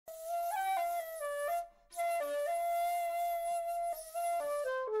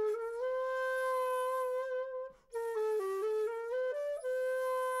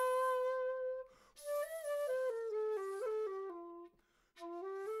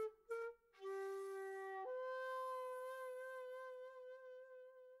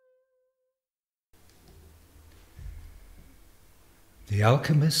The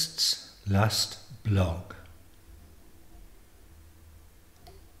Alchemist's Last Blog.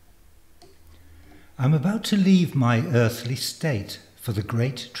 I'm about to leave my earthly state for the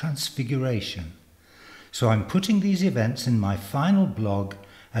great transfiguration, so I'm putting these events in my final blog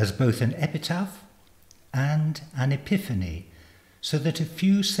as both an epitaph and an epiphany, so that a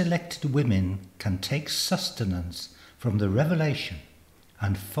few selected women can take sustenance from the revelation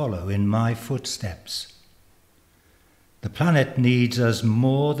and follow in my footsteps. The planet needs us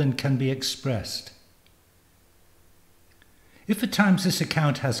more than can be expressed. If at times this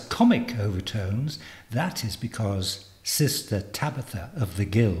account has comic overtones, that is because Sister Tabitha of the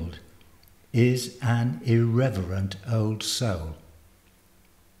Guild is an irreverent old soul.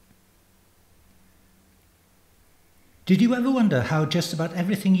 Did you ever wonder how just about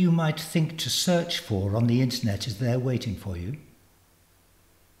everything you might think to search for on the internet is there waiting for you?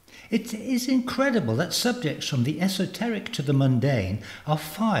 It is incredible that subjects from the esoteric to the mundane are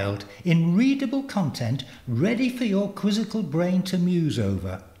filed in readable content ready for your quizzical brain to muse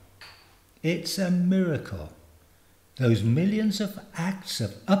over. It's a miracle. Those millions of acts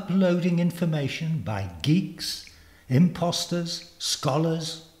of uploading information by geeks, imposters,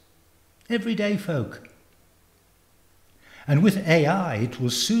 scholars, everyday folk. And with AI, it will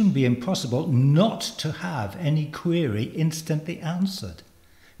soon be impossible not to have any query instantly answered,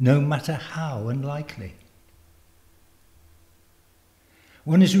 no matter how unlikely.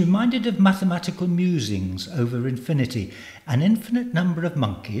 One is reminded of mathematical musings over infinity. An infinite number of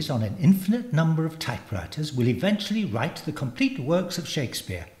monkeys on an infinite number of typewriters will eventually write the complete works of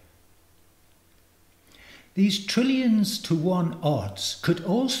Shakespeare. These trillions to one odds could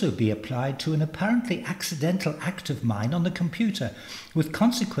also be applied to an apparently accidental act of mine on the computer, with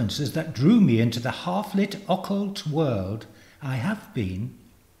consequences that drew me into the half-lit occult world I have been,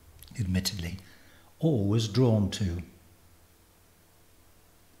 admittedly, always drawn to.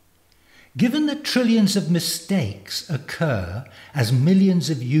 Given that trillions of mistakes occur as millions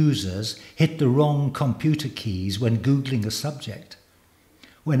of users hit the wrong computer keys when Googling a subject,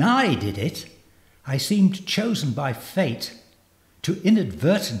 when I did it, I seemed chosen by fate to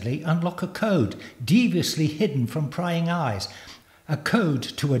inadvertently unlock a code deviously hidden from prying eyes, a code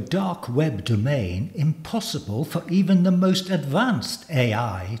to a dark web domain impossible for even the most advanced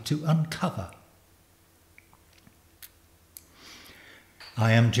AI to uncover.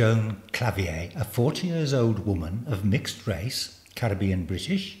 I am Joan Clavier, a 40-year-old woman of mixed race, Caribbean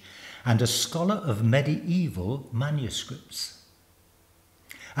British, and a scholar of medieval manuscripts.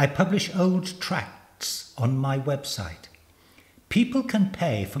 I publish old tracts on my website. People can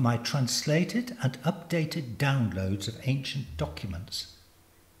pay for my translated and updated downloads of ancient documents.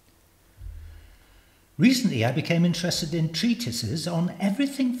 Recently, I became interested in treatises on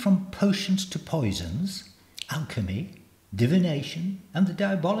everything from potions to poisons, alchemy, divination, and the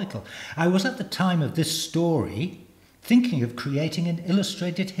diabolical. I was at the time of this story thinking of creating an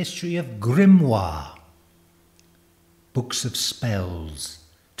illustrated history of grimoire, books of spells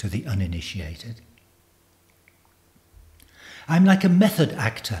to the uninitiated. I'm like a method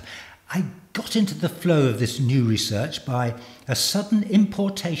actor. I got into the flow of this new research by a sudden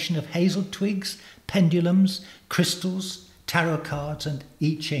importation of hazel twigs, pendulums, crystals, tarot cards, and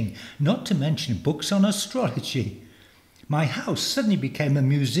I Ching, not to mention books on astrology. My house suddenly became a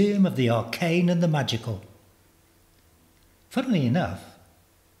museum of the arcane and the magical. Funnily enough,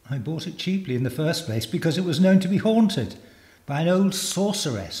 I bought it cheaply in the first place because it was known to be haunted by an old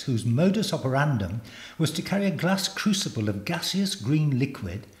sorceress whose modus operandum was to carry a glass crucible of gaseous green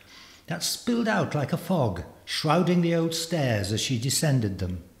liquid that spilled out like a fog, shrouding the old stairs as she descended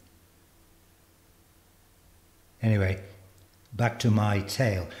them. Anyway, back to my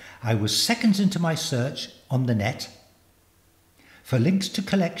tale. I was seconds into my search on the net for links to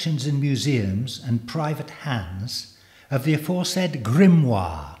collections in museums and private hands of the aforesaid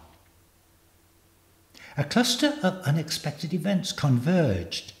grimoire. A cluster of unexpected events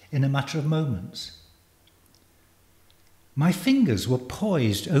converged in a matter of moments. My fingers were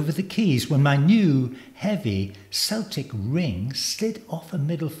poised over the keys when my new, heavy Celtic ring slid off a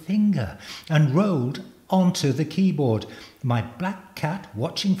middle finger and rolled onto the keyboard. My black cat,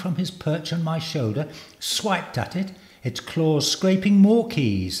 watching from his perch on my shoulder, swiped at it, its claws scraping more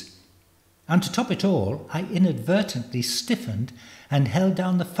keys. And to top it all, I inadvertently stiffened and held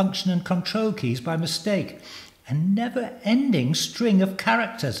down the function and control keys by mistake. A never-ending string of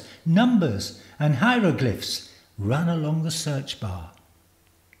characters, numbers, and hieroglyphs ran along the search bar.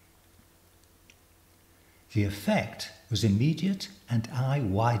 The effect was immediate and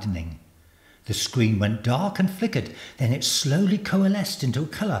eye-widening. The screen went dark and flickered, then it slowly coalesced into a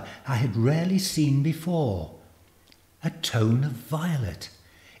colour I had rarely seen before. a tone of violet.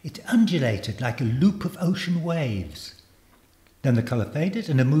 It undulated like a loop of ocean waves. Then the colour faded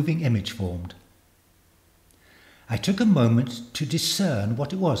and a moving image formed. I took a moment to discern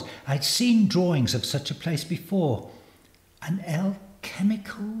what it was. I'd seen drawings of such a place before. An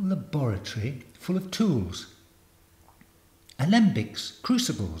alchemical laboratory full of tools. Alembics,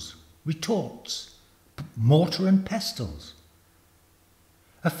 crucibles, retorts, mortar and pestles.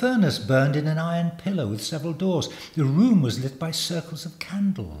 A furnace burned in an iron pillar with several doors. The room was lit by circles of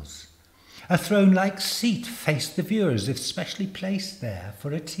candles. A throne-like seat faced the viewer as if specially placed there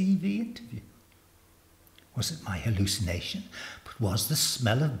for a TV interview. Was it my hallucination? But was the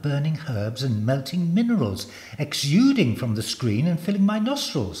smell of burning herbs and melting minerals exuding from the screen and filling my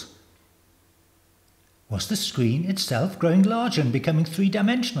nostrils? Was the screen itself growing larger and becoming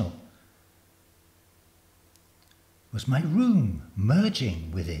three-dimensional? Was my room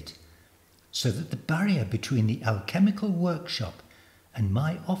merging with it, so that the barrier between the alchemical workshop and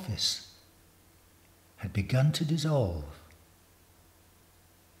my office had begun to dissolve?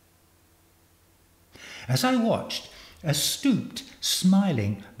 As I watched, a stooped,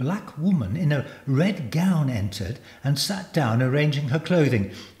 smiling black woman in a red gown entered and sat down arranging her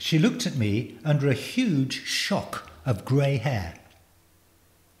clothing. She looked at me under a huge shock of grey hair.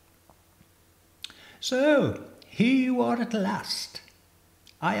 "So, here you are at last.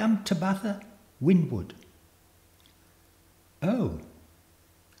 I am Tabitha Winwood." "Oh,"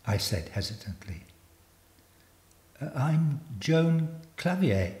 I said hesitantly. "I'm Joan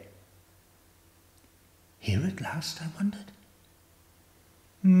Clavier." Here at last, I wondered.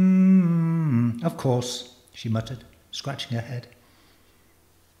 Of course," she muttered, scratching her head.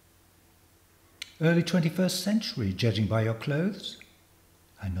 "Early 21st century, judging by your clothes?"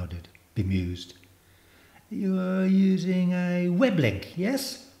 I nodded, bemused. "You're using a web link,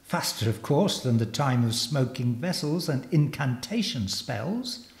 yes? Faster, of course, than the time of smoking vessels and incantation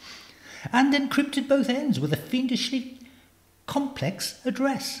spells. And encrypted both ends with a fiendishly complex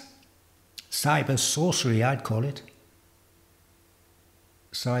address. Cyber sorcery, I'd call it."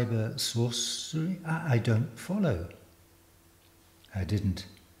 "Cyber sorcery? I don't follow." I didn't.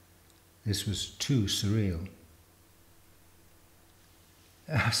 This was too surreal.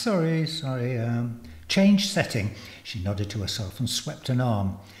 Sorry. Change setting." She nodded to herself and swept an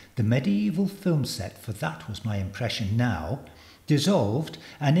arm. The medieval film set, for that was my impression now, dissolved,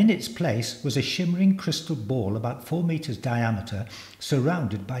 and in its place was a shimmering crystal ball about 4 meters diameter,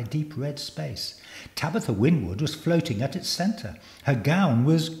 surrounded by deep red space. Tabitha Winwood was floating at its centre. Her gown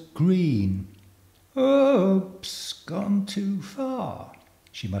was green. "Oops, gone too far,"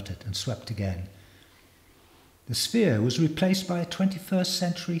 she muttered and swept again. The sphere was replaced by a 21st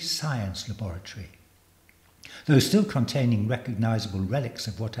century science laboratory, though still containing recognisable relics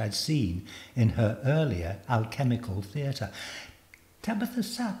of what I'd seen in her earlier alchemical theatre. Tabitha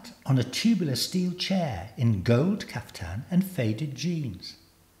sat on a tubular steel chair in gold caftan and faded jeans.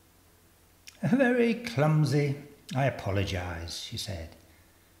 "Very clumsy. I apologise," she said,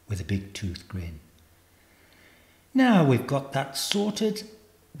 with a big toothed grin. "Now we've got that sorted,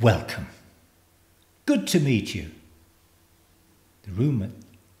 welcome. Good to meet you." The room at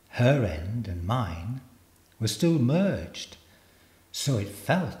her end and mine was still merged, so it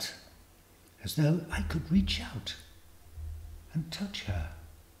felt as though I could reach out and touch her.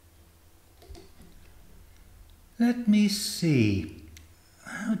 "Let me see.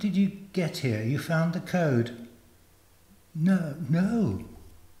 How did you get here? You found the code?" No.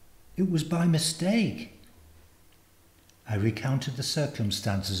 It was by mistake." I recounted the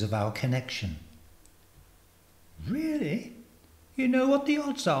circumstances of our connection. "Really? You know what the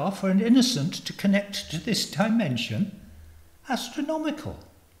odds are for an innocent to connect to this dimension? Astronomical.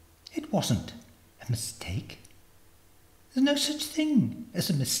 It wasn't a mistake. There's no such thing as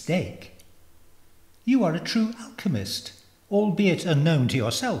a mistake. You are a true alchemist, albeit unknown to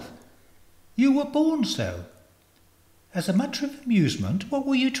yourself. You were born so. As a matter of amusement, what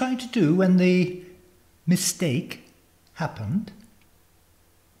were you trying to do when the mistake happened?"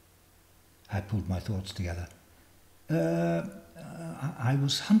 I pulled my thoughts together. I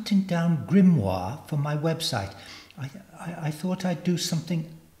was hunting down grimoire for my website. I thought I'd do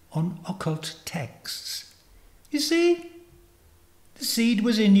something on occult texts. You see? The seed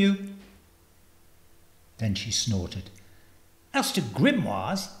was in you." Then she snorted. "As to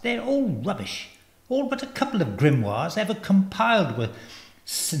grimoires, they're all rubbish. All but a couple of grimoires ever compiled were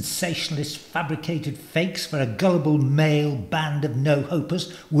sensationalist fabricated fakes for a gullible male band of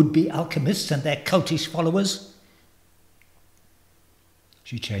no-hopers, would-be alchemists and their cultish followers."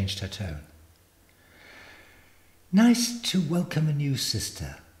 She changed her tone. "Nice to welcome a new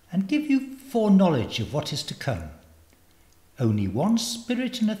sister and give you foreknowledge of what is to come. only one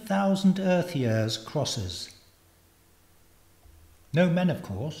spirit in 1,000 earth years crosses. No men, of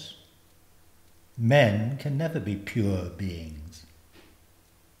course. Men can never be pure beings.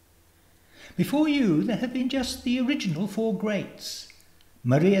 Before you there have been just the original four greats: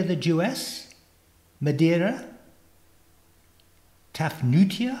 Maria the Jewess, Madeira,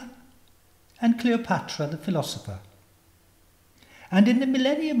 Tafnutia, and Cleopatra the philosopher. And in the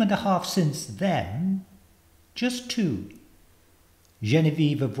millennium and a half since then, just two: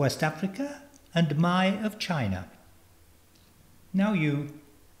 Genevieve of West Africa and Mai of China. Now you.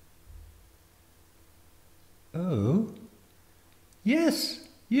 Oh, yes,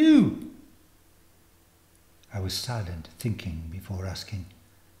 you. I was silent, thinking before asking.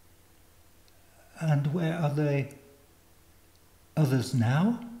 And where are the others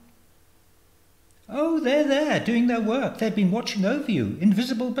now? Oh, they're there, doing their work. They've been watching over you,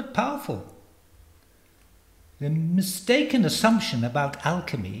 invisible but powerful. The mistaken assumption about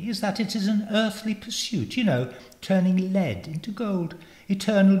alchemy is that it is an earthly pursuit, turning lead into gold,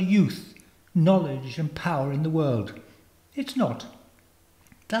 eternal youth, knowledge and power in the world. It's not.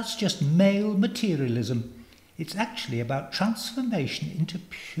 That's just male materialism. It's actually about transformation into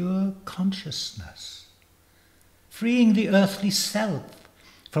pure consciousness, freeing the earthly self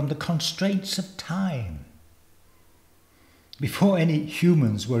from the constraints of time. Before any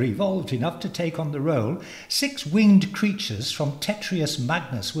humans were evolved enough to take on the role, 6 winged creatures from Tetrius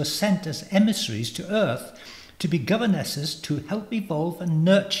Magnus were sent as emissaries to Earth to be governesses to help evolve and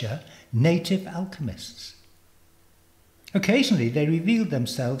nurture native alchemists. Occasionally they revealed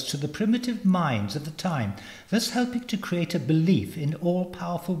themselves to the primitive minds of the time, thus helping to create a belief in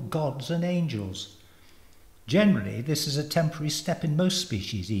all-powerful gods and angels. Generally, this is a temporary step in most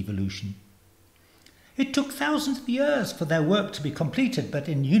species evolution. It took thousands of years for their work to be completed, but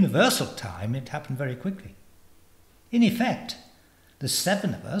in universal time it happened very quickly. In effect, the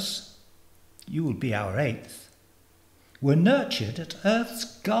 7 of us, you will be our 8th, were nurtured at Earth's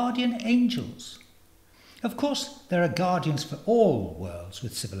guardian angels. Of course, there are guardians for all worlds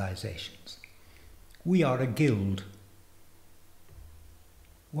with civilizations. We are a guild.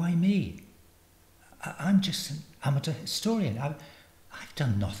 Why me? I'm just an amateur historian. I've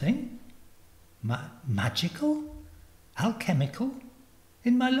done nothing magical, alchemical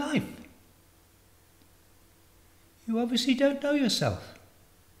in my life. You obviously don't know yourself.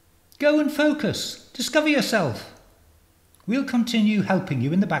 Go and focus. Discover yourself. We'll continue helping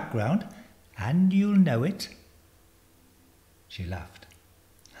you in the background, and you'll know it. She laughed.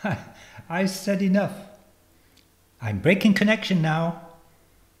 I said enough. I'm breaking connection now.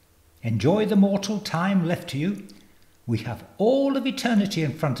 Enjoy the mortal time left to you. We have all of eternity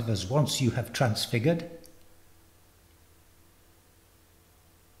in front of us once you have transfigured.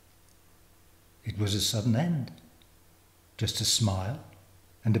 It was a sudden end. Just a smile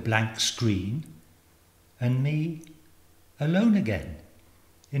and a blank screen, and me alone again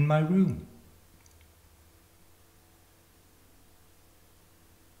in my room.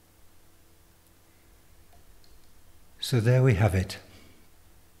 So there we have it.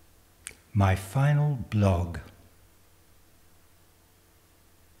 My final blog.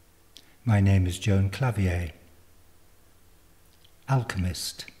 My name is Joan Clavier,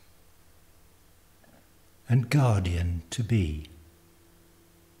 alchemist and guardian to be.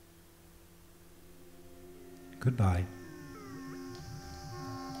 Goodbye.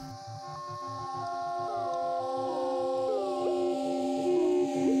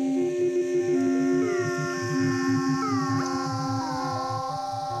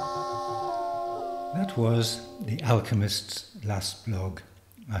 That was The Alchemist's last blog.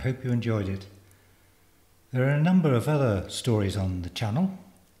 I hope you enjoyed it. There are a number of other stories on the channel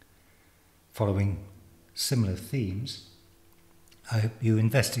following similar themes. I hope you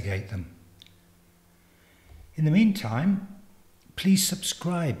investigate them. In the meantime, please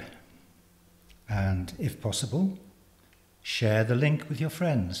subscribe and, if possible, share the link with your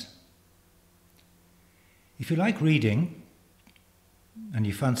friends. If you like reading and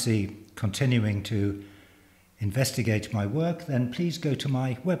you fancy continuing to investigate my work, then please go to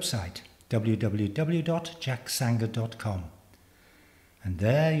my website, www.jacksanger.com, and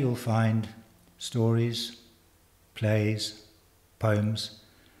there you'll find stories, plays, poems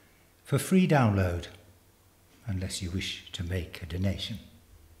for free download, unless you wish to make a donation.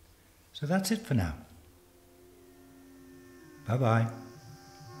 So that's it for now. Bye-bye.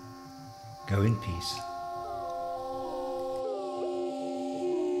 Go in peace.